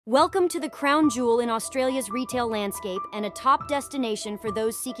Welcome to the crown jewel in Australia's retail landscape and a top destination for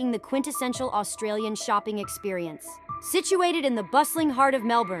those seeking the quintessential Australian shopping experience. Situated in the bustling heart of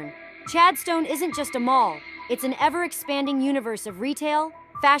Melbourne, Chadstone isn't just a mall, it's an ever-expanding universe of retail,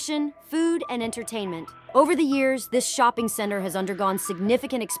 fashion, food, and entertainment. Over the years, this shopping center has undergone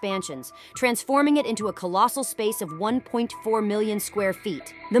significant expansions, transforming it into a colossal space of 1.4 million square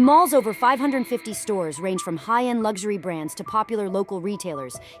feet. The mall's over 550 stores range from high-end luxury brands to popular local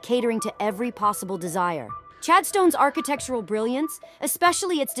retailers, catering to every possible desire. Chadstone's architectural brilliance,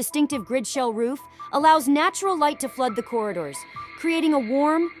 especially its distinctive grid shell roof, allows natural light to flood the corridors, creating a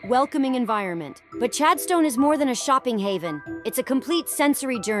warm, welcoming environment. But Chadstone is more than a shopping haven. It's a complete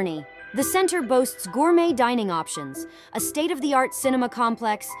sensory journey. The center boasts gourmet dining options, a state-of-the-art cinema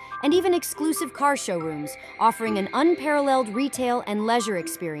complex, and even exclusive car showrooms, offering an unparalleled retail and leisure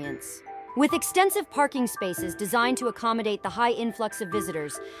experience. With extensive parking spaces designed to accommodate the high influx of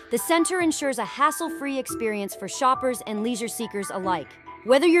visitors, the center ensures a hassle-free experience for shoppers and leisure seekers alike.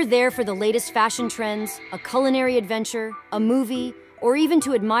 Whether you're there for the latest fashion trends, a culinary adventure, a movie, or even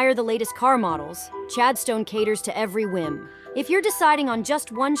to admire the latest car models, Chadstone caters to every whim. If you're deciding on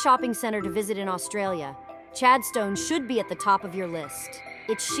just one shopping center to visit in Australia, Chadstone should be at the top of your list.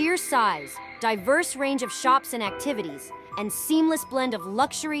 Its sheer size, diverse range of shops and activities, and seamless blend of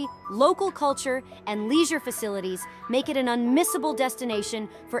luxury, local culture, and leisure facilities make it an unmissable destination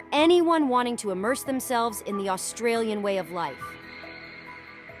for anyone wanting to immerse themselves in the Australian way of life.